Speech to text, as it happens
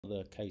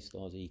The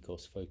Kstars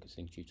Ekos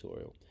focusing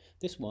tutorial.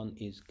 This one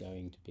is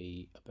going to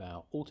be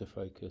about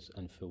autofocus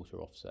and filter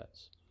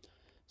offsets.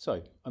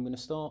 So I'm going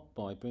to start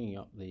by bringing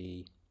up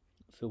the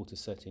filter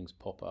settings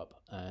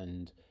pop-up,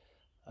 and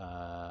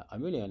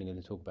I'm really only going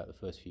to talk about the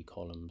first few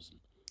columns.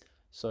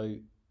 So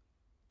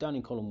down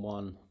in column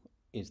 1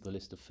 is the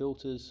list of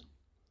filters.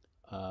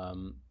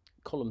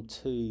 Column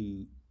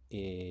 2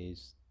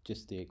 is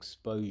just the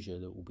exposure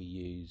that will be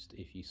used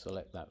if you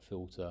select that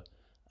filter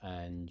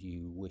and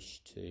you wish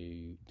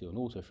to do an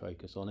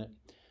autofocus on it.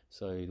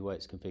 So the way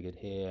it's configured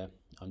here,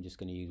 I'm just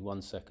going to use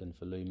 1 second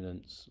for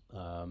luminance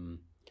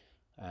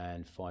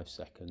and 5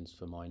 seconds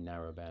for my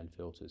narrowband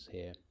filters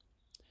here.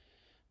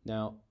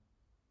 Now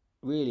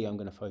really I'm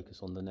going to focus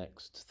on the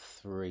next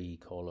 3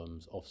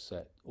 columns: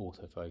 offset,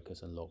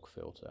 autofocus and log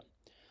filter.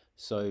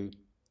 So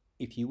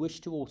if you wish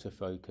to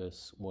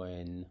autofocus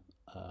when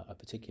a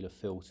particular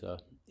filter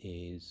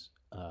is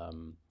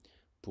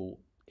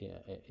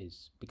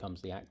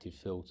becomes the active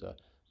filter,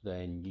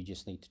 then you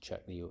just need to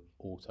check the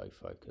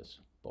autofocus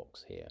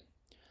box here.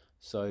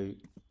 So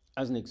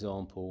as an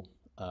example,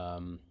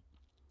 I'm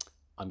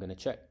going to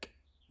check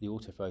the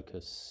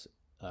autofocus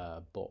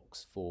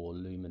box for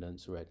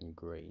luminance red and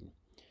green.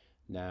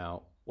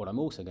 Now what I'm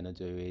also going to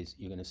do is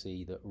you're going to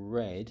see that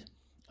red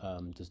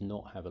does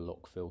not have a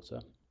lock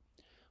filter,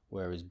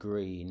 whereas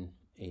green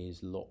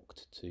is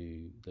locked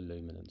to the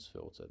luminance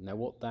filter. Now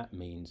what that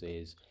means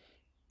is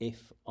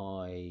if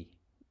I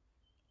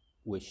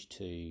wish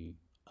to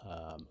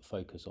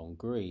focus on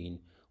green,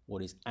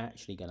 what is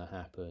actually going to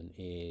happen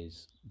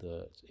is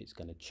that it's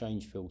going to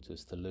change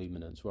filters to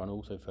luminance, run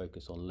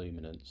autofocus on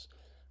luminance,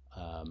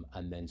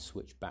 and then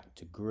switch back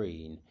to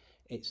green.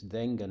 It's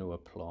then going to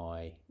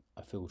apply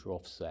a filter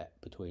offset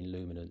between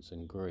luminance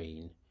and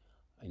green,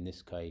 in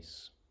this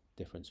case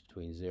difference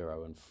between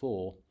 0 and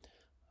 4,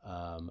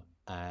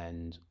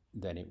 and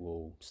then it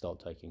will start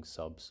taking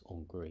subs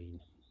on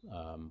green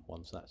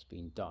once that's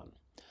been done.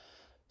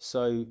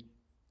 So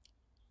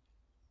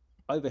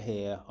over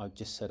here I've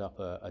just set up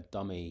a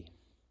dummy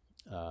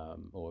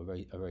or a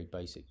very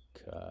basic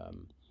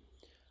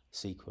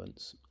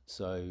sequence.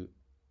 So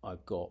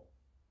I've got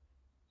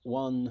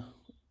one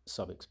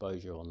sub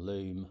exposure on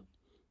lume,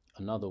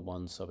 another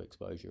one sub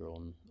exposure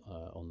on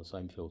the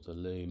same filter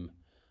lume,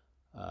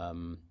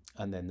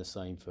 and then the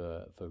same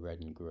for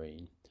red and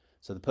green.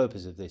 So the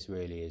purpose of this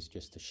really is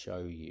just to show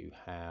you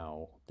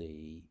how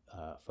the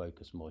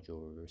focus module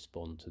will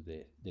respond to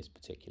this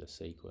particular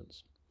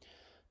sequence.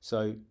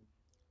 So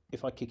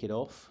if I kick it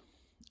off,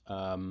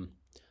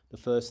 the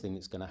first thing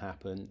that's going to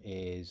happen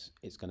is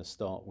it's going to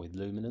start with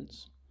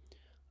luminance.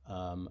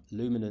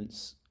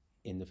 Luminance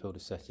in the filter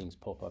settings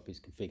pop-up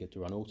is configured to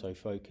run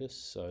autofocus,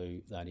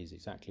 so that is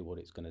exactly what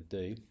it's going to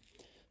do.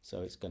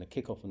 So it's going to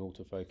kick off an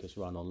autofocus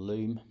run on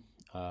lume.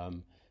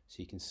 So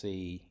you can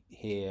see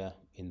here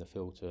in the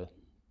filter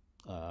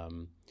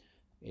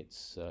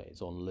it's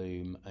on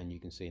lume, and you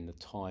can see in the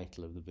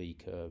title of the V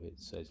curve it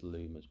says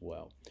lume as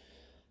well.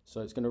 So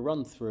it's going to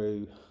run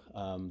through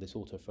this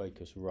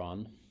autofocus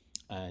run,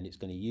 and it's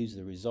going to use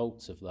the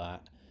results of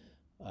that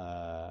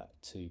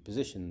to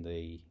position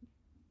the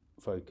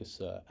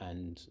focuser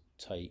and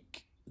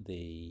take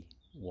the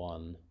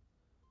one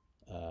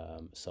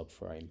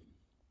subframe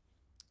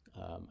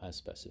as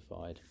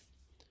specified.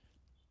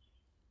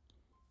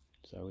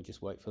 So we'll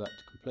just wait for that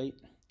to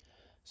complete.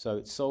 So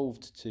it's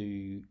solved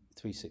to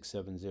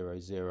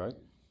 36700.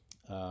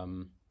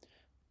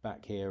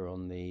 Back here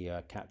on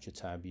the capture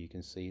tab, you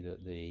can see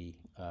that the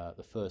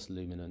first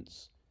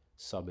luminance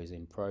sub is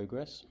in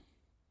progress.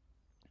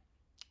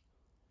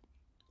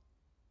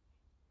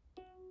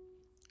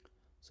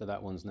 So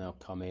that one's now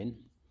come in.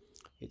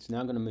 It's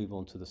now going to move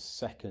on to the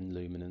second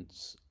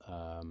luminance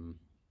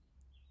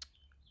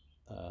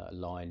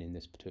line in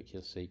this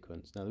particular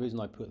sequence. Now the reason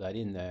I put that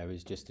in there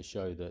is just to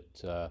show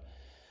that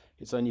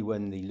it's only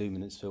when the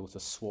luminance filter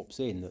swaps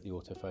in that the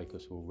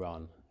autofocus will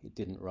run. It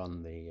didn't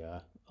run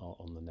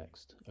on the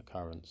next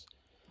occurrence.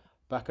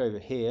 Back over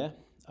here,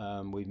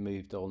 we've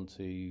moved on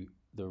to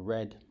the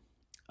red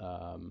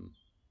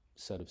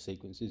set of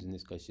sequences, in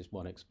this case just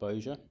one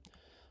exposure.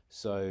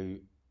 So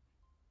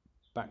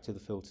back to the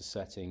filter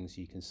settings,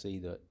 you can see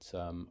that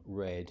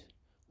red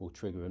will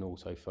trigger an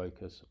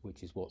autofocus,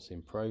 which is what's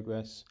in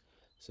progress.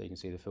 So you can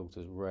see the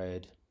filter's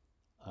red,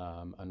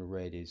 and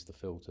red is the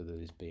filter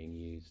that is being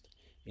used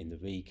in the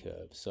V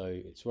curve. So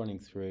it's running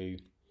through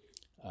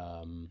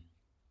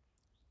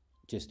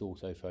just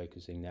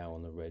autofocusing now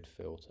on the red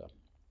filter.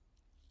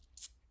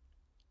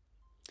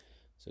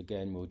 So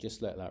again, we'll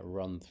just let that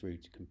run through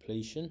to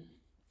completion,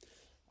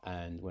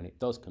 and when it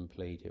does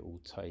complete, it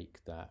will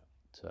take that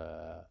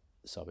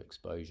sub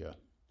exposure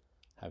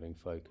having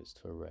focused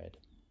for red.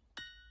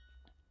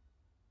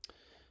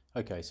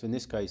 Okay, so in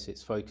this case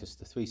it's focused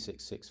to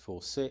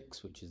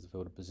 36646, which is the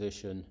filter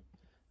position,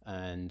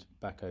 and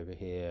back over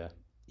here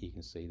you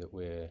can see that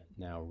we're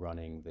now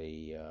running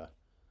the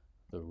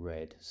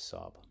red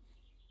sub.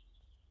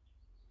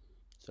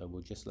 So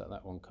we'll just let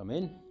that one come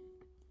in.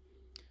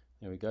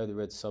 There we go, the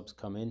red subs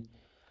come in.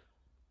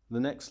 The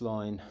next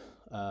line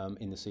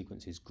in the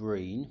sequence is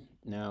green.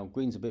 Now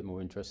green's a bit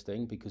more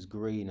interesting because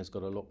green has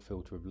got a lock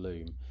filter of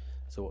lume.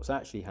 So what's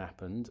actually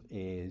happened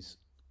is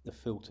the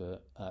filter,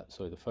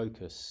 the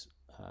focus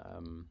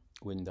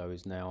window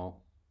is now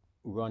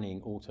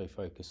running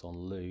autofocus on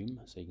lume.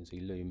 So you can see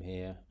lume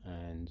here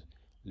and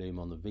lume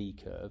on the V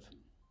curve.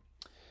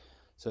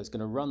 So it's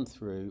going to run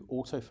through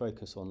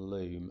autofocus on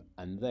lume,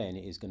 and then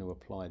it is going to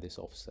apply this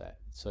offset.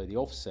 So the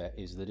offset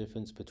is the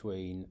difference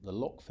between the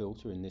lock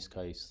filter, in this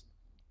case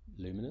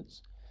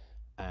luminance,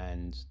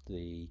 and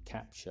the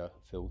capture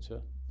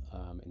filter,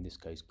 in this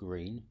case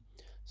green.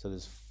 So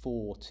there's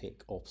 4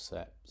 tick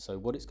offset. So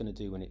what it's going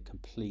to do when it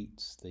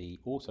completes the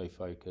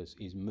autofocus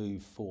is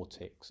move 4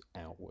 ticks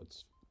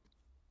outwards.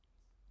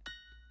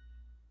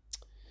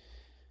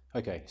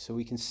 Okay, so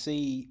we can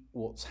see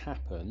what's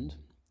happened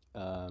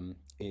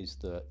is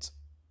that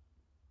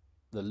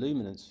the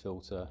luminance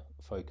filter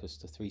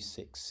focused to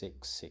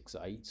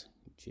 36668,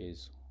 which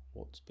is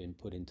what's been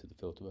put into the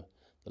filter,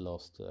 the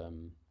last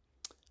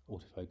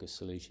autofocus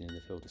solution in the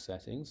filter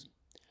settings.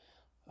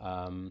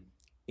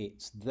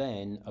 It's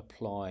then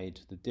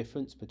applied the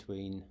difference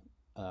between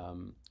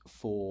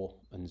 4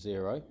 and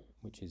 0,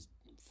 which is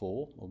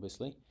 4,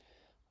 obviously.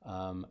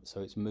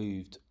 So it's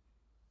moved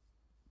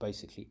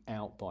basically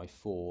out by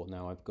 4.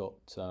 Now I've got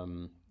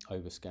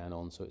overscan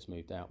on, so it's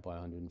moved out by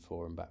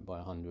 104 and back by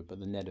 100, but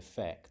the net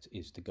effect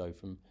is to go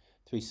from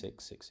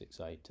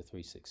 36668 to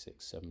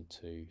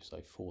 36672,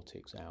 so 4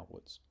 ticks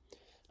outwards.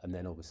 And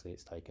then obviously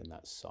it's taken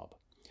that sub.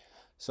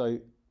 So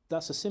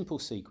that's a simple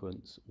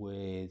sequence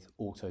with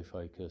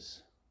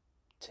autofocus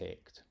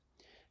ticked.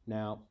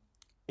 Now,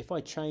 if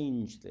I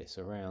change this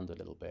around a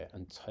little bit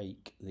and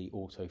take the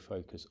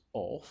autofocus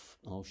off,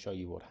 I'll show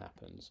you what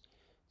happens.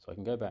 So I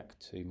can go back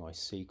to my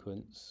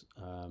sequence.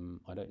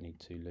 I don't need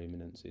 2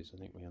 luminances. I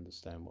think we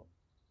understand what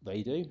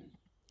they do.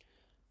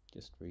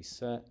 Just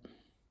reset,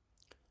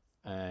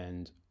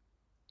 and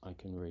I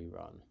can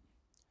rerun.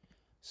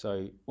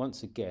 So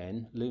once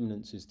again,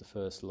 luminance is the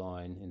first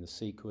line in the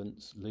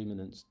sequence.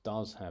 Luminance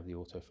does have the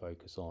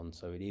autofocus on,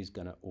 so it is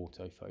going to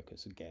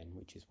autofocus again,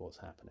 which is what's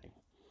happening.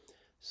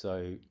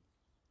 So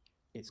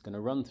it's going to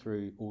run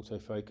through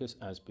autofocus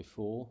as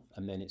before,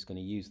 and then it's going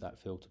to use that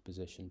filter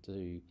position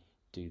to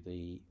do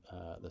the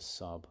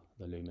sub,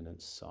 the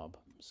luminance sub.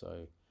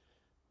 So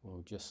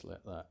we'll just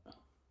let that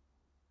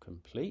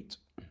complete.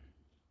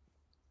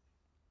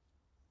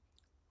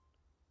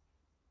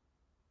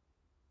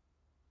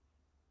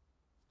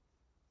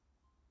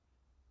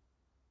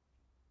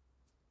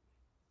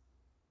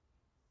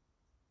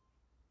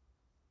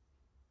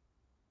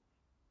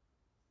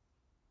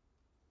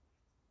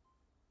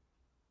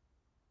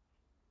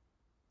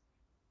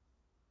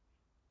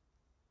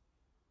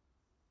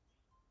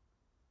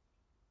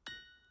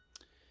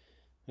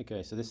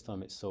 Okay, so this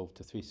time it's solved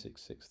to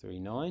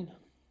 36639.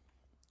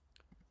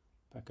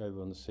 Back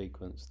over on the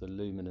sequence, the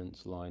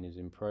luminance line is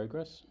in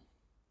progress.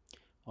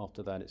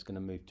 After that, it's going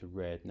to move to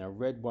red. Now,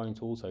 red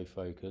won't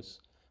autofocus,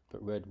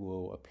 but red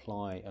will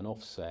apply an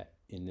offset.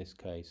 In this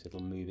case,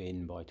 it'll move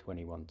in by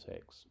 21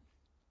 ticks.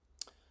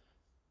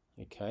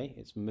 Okay,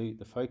 it's moved.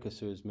 The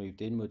focuser has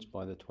moved inwards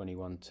by the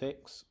 21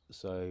 ticks,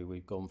 so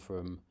we've gone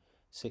from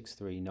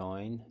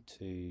 639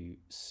 to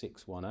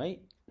 618,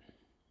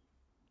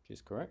 which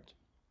is correct.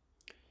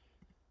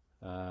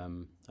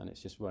 And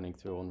it's just running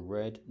through on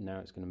red. Now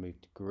it's going to move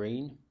to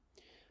green.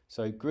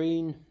 So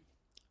green,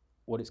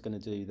 what it's going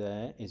to do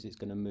there is it's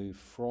going to move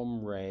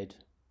from red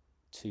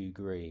to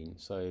green.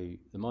 So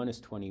the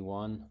minus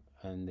 21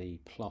 and the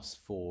plus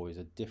 4 is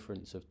a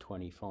difference of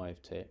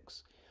 25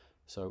 ticks.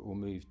 So it will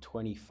move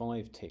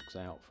 25 ticks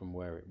out from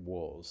where it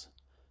was.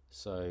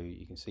 So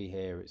you can see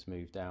here it's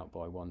moved out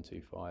by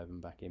 125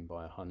 and back in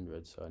by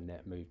 100, so a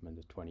net movement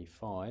of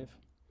 25.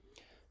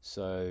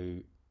 So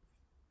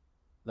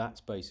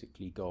that's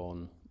basically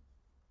gone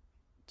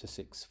to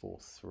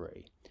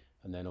 643,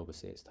 and then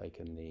obviously it's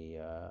taken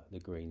the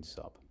green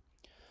sub.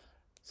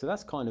 So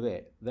that's kind of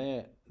it.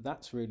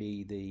 That's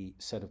really the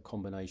set of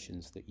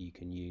combinations that you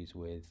can use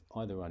with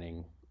either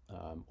running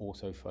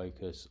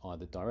autofocus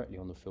either directly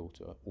on the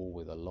filter or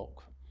with a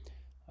lock,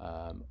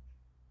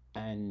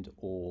 and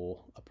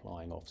or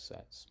applying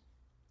offsets.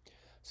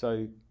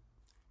 So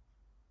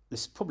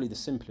this is probably the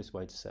simplest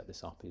way to set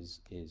this up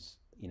is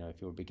you know,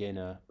 if you're a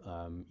beginner,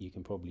 you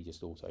can probably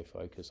just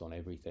autofocus on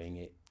everything.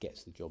 It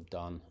gets the job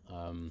done,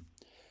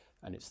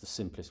 and it's the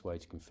simplest way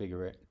to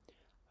configure it.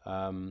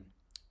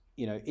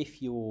 You know,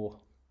 if you're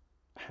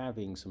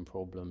having some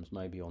problems,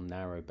 maybe on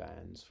narrow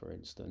bands, for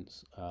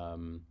instance,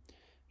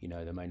 you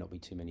know, there may not be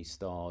too many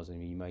stars,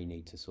 and you may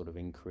need to sort of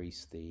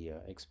increase the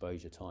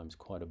exposure times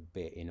quite a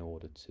bit in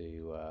order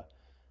to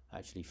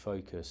actually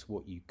focus.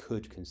 What you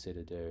could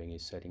consider doing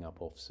is setting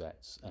up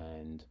offsets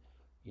and,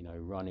 you know,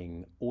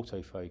 running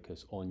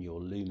autofocus on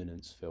your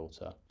luminance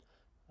filter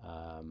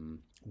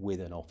with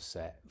an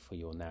offset for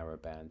your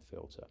narrowband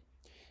filter.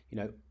 You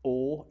know,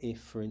 or if,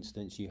 for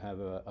instance, you have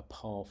a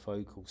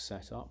parfocal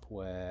setup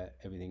where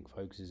everything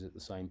focuses at the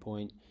same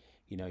point,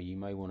 you know, you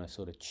may want to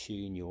sort of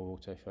tune your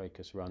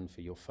autofocus run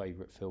for your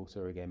favorite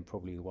filter. Again,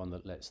 probably the one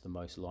that lets the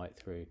most light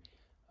through,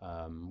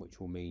 which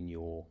will mean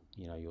you'll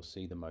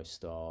see the most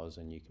stars,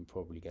 and you can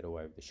probably get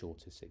away with the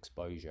shortest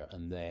exposure,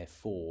 and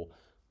therefore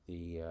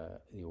the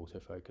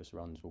autofocus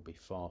runs will be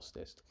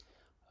fastest.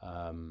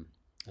 And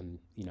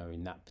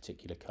in that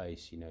particular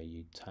case,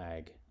 you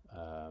tag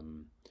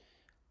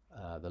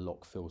the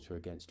lock filter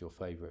against your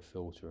favorite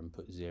filter and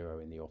put 0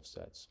 in the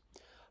offsets.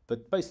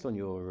 But based on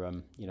your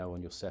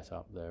on your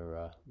setup,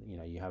 there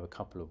you have a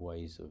couple of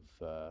ways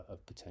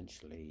of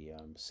potentially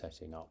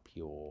setting up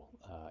your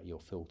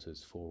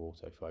filters for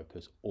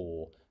autofocus,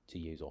 or to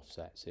use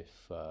offsets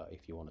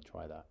if you want to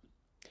try that.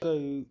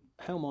 So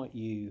how might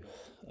you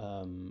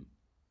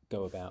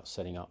go about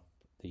setting up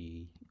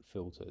the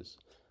filters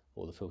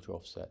or the filter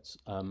offsets?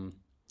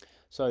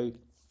 So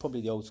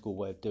probably the old school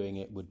way of doing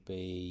it would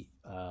be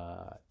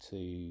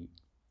to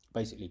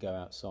basically go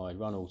outside,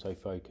 run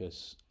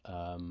autofocus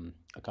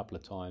a couple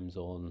of times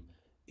on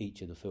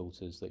each of the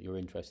filters that you're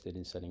interested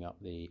in setting up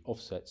the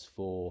offsets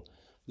for.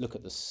 Look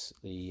at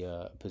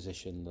the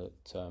position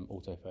that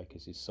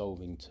autofocus is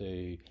solving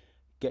to.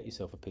 Get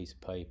yourself a piece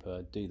of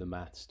paper, do the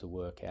maths to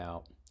work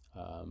out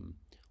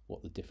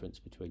what the difference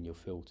between your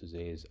filters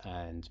is,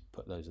 and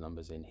put those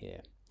numbers in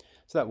here.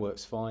 So that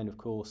works fine, of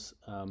course.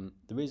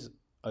 There is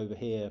over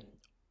here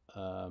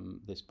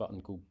this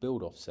button called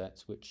Build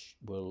Offsets, which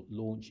will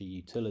launch a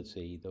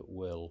utility that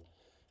will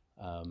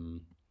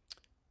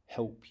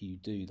help you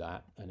do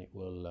that, and it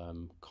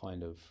will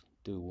kind of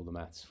do all the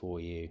maths for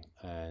you,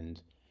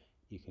 and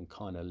you can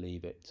kind of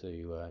leave it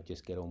to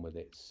just get on with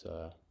its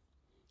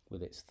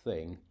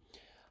thing.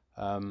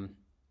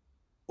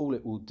 All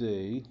it will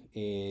do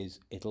is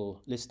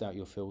it'll list out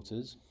your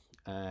filters,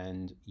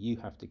 and you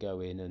have to go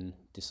in and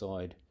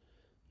decide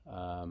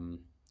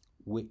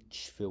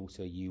which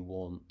filter you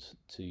want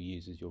to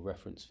use as your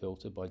reference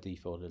filter. By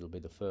default it'll be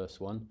the first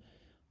one.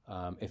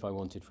 If I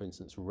wanted, for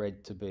instance,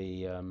 red to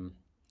be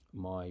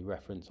my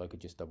reference, I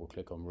could just double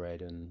click on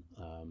red, and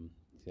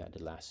that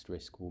little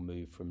asterisk will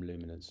move from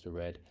luminance to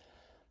red.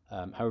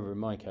 However, in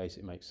my case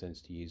it makes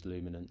sense to use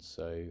luminance,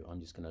 so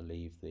I'm just going to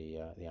leave the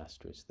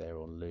asterisk there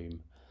on lum.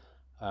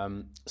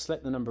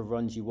 Select the number of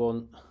runs you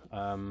want.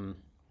 I'm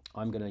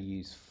going to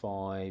use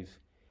 5.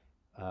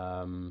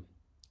 I'm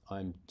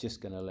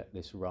just going to let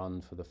this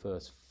run for the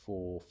first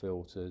 4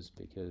 filters,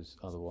 because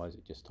otherwise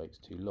it just takes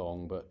too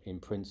long. But in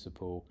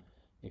principle,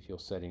 if you're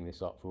setting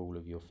this up for all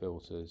of your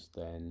filters,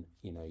 then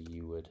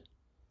you would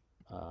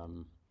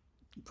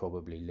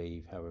probably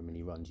leave however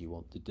many runs you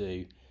want to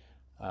do.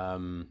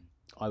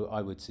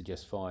 I would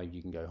suggest 5.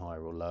 You can go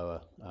higher or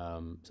lower,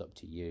 it's up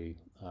to you.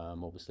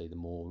 Obviously the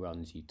more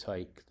runs you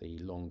take, the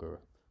longer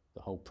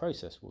the whole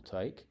process will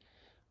take.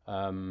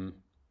 And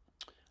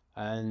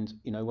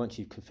once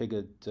you've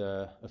configured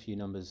a few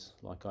numbers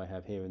like I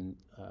have here in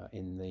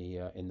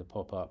the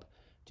pop-up,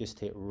 just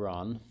hit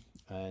run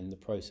and the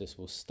process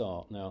will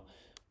start. Now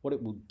what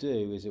it will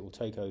do is it will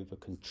take over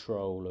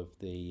control of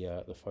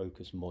the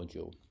focus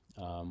module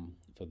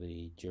for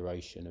the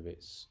duration of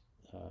its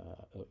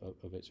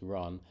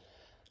run,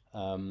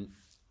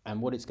 and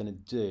what it's going to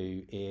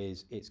do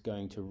is it's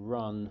going to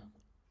run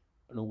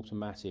an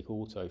automatic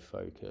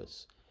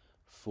autofocus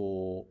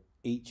for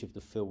each of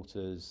the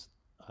filters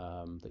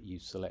that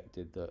you've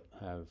selected that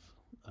have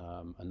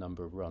a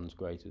number of runs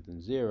greater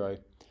than 0,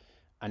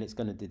 and it's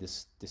going to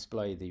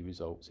display the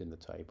results in the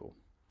table.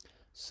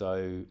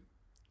 So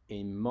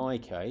in my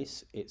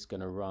case, it's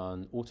going to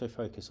run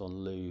autofocus on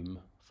Loom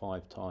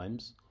 5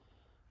 times,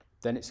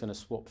 then it's going to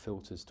swap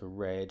filters to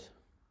red,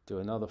 do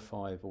another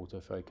 5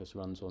 autofocus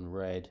runs on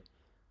red,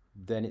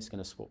 then it's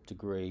going to swap to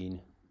green,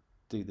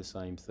 do the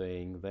same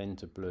thing, then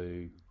to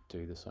blue,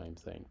 do the same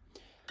thing.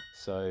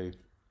 So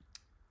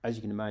as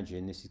you can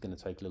imagine, this is going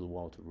to take a little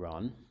while to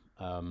run.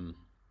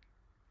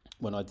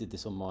 When I did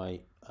this on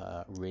my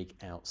rig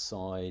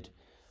outside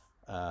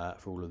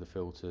for all of the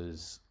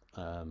filters,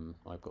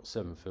 I've got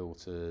 7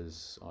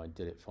 filters, I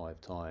did it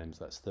 5 times,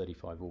 that's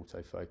 35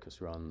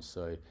 autofocus runs,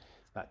 so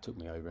that took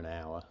me over an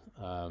hour.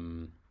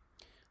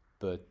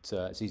 But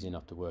it's easy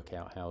enough to work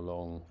out how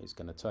long it's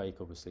going to take.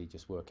 Obviously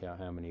just work out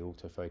how many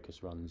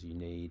autofocus runs you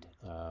need,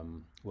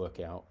 work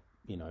out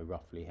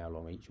roughly how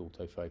long each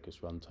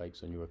autofocus run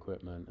takes on your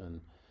equipment,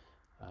 and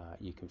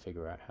you can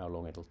figure out how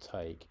long it'll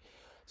take.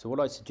 So what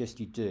I suggest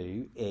you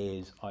do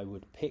is I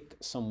would pick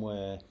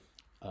somewhere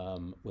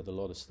with a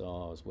lot of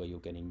stars where you're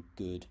getting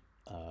good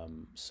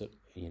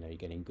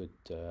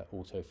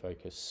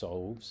autofocus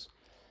solves.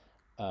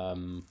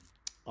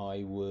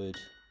 I would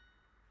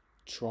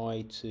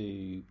try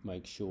to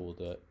make sure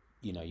that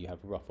you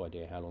have a rough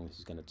idea how long this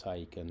is going to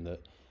take, and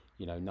that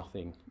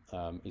nothing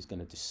is going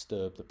to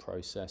disturb the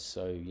process.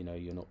 So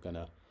you're not going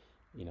to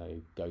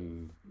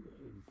go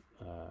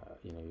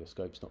your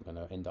scope's not going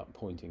to end up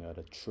pointing at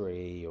a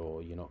tree,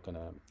 or you're not going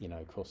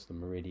to cross the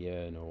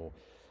meridian or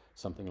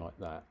something like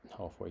that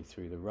halfway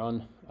through the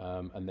run,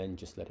 and then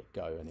just let it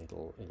go and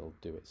it'll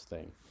do its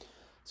thing.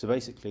 So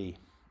basically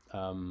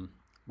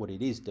what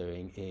it is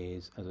doing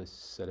is, as I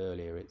said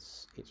earlier,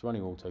 it's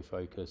running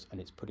autofocus and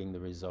it's putting the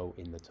result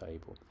in the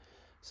table.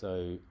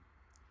 So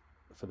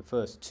for the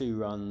first 2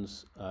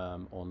 runs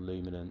on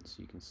luminance,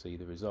 you can see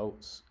the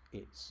results.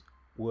 It's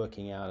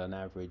working out an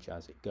average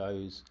as it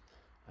goes,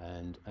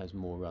 and as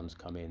more runs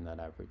come in, that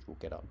average will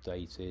get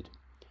updated.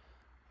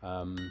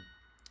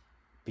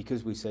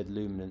 Because we said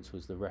luminance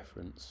was the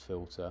reference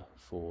filter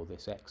for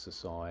this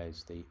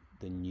exercise, the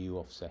new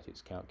offset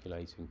it's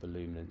calculating for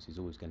luminance is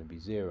always going to be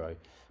 0.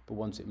 But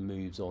once it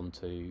moves on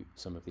to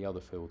some of the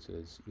other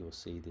filters, you'll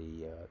see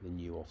the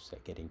new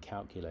offset getting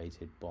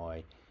calculated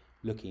by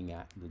looking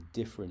at the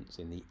difference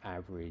in the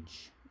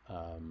average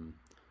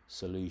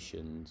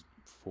solutions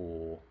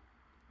for,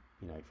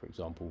 for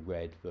example,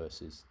 red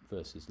versus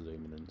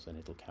luminance, and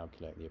it'll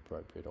calculate the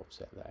appropriate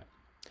offset there.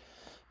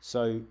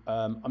 So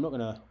I'm not going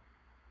to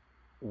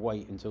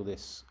wait until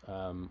this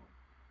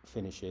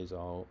finishes.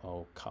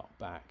 I'll cut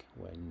back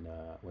when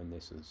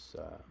this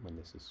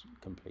is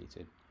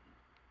completed.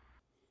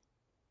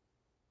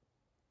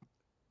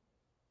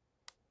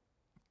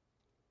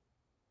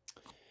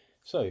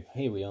 So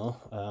here we are,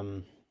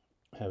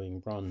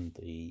 having run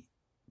the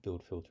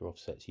build filter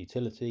offsets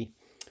utility.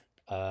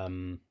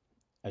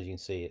 As you can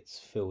see, it's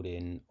filled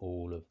in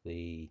all of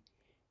the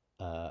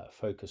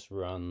focus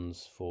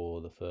runs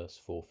for the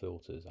first 4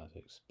 filters as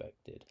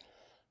expected.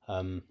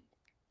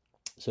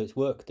 So it's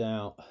worked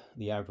out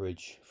the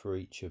average for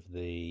each of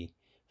the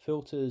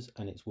filters,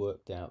 and it's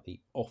worked out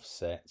the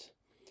offset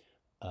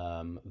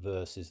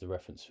versus the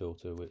reference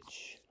filter,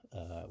 which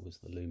was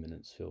the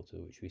luminance filter,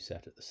 which we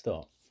set at the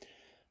start.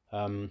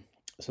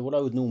 So what I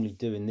would normally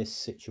do in this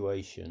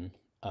situation,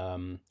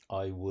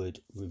 I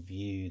would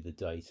review the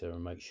data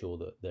and make sure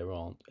that there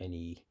aren't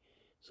any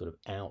sort of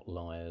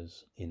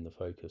outliers in the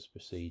focus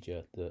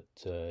procedure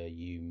that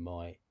you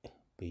might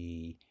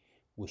be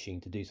wishing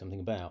to do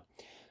something about.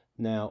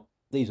 Now,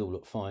 these all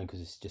look fine because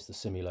it's just a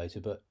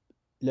simulator, but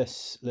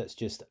let's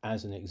just,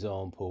 as an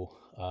example,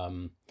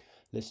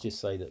 let's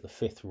just say that the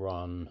 5th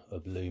run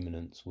of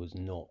luminance was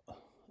not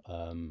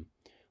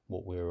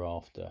what we were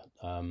after.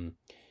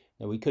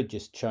 Now we could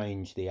just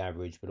change the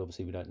average, but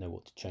obviously we don't know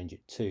what to change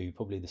it to.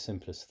 Probably the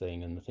simplest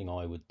thing, and the thing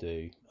I would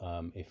do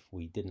if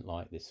we didn't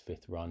like this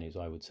 5th run, is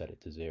I would set it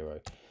to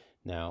 0.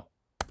 Now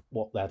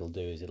what that'll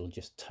do is it'll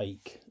just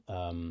take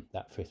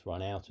that 5th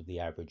run out of the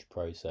average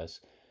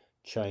process,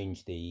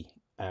 change the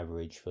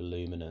average for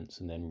luminance,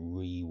 and then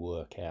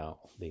rework out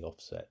the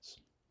offsets.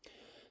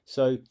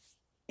 So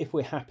if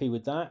we're happy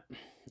with that,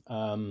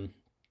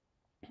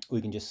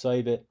 we can just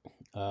save it.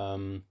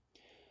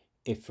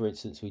 If, for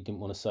instance, we didn't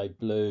want to save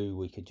blue,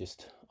 we could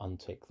just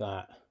untick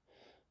that.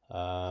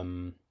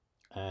 And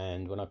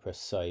when I press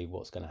save,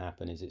 what's going to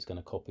happen is it's going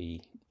to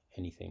copy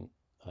anything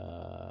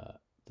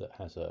that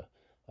has a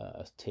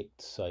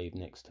ticked save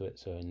next to it.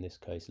 So in this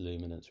case,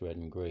 luminance, red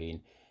and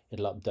green.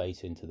 It'll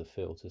update into the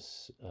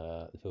filters.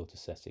 The filter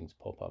settings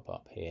pop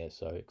up here.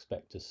 So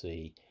expect to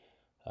see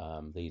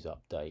these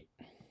update,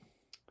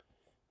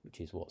 which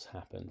is what's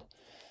happened.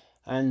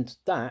 And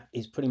that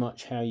is pretty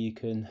much how you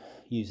can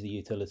use the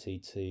utility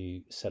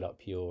to set up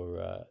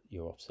your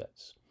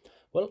offsets.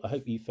 Well, I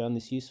hope you found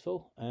this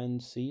useful,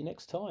 and see you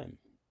next time.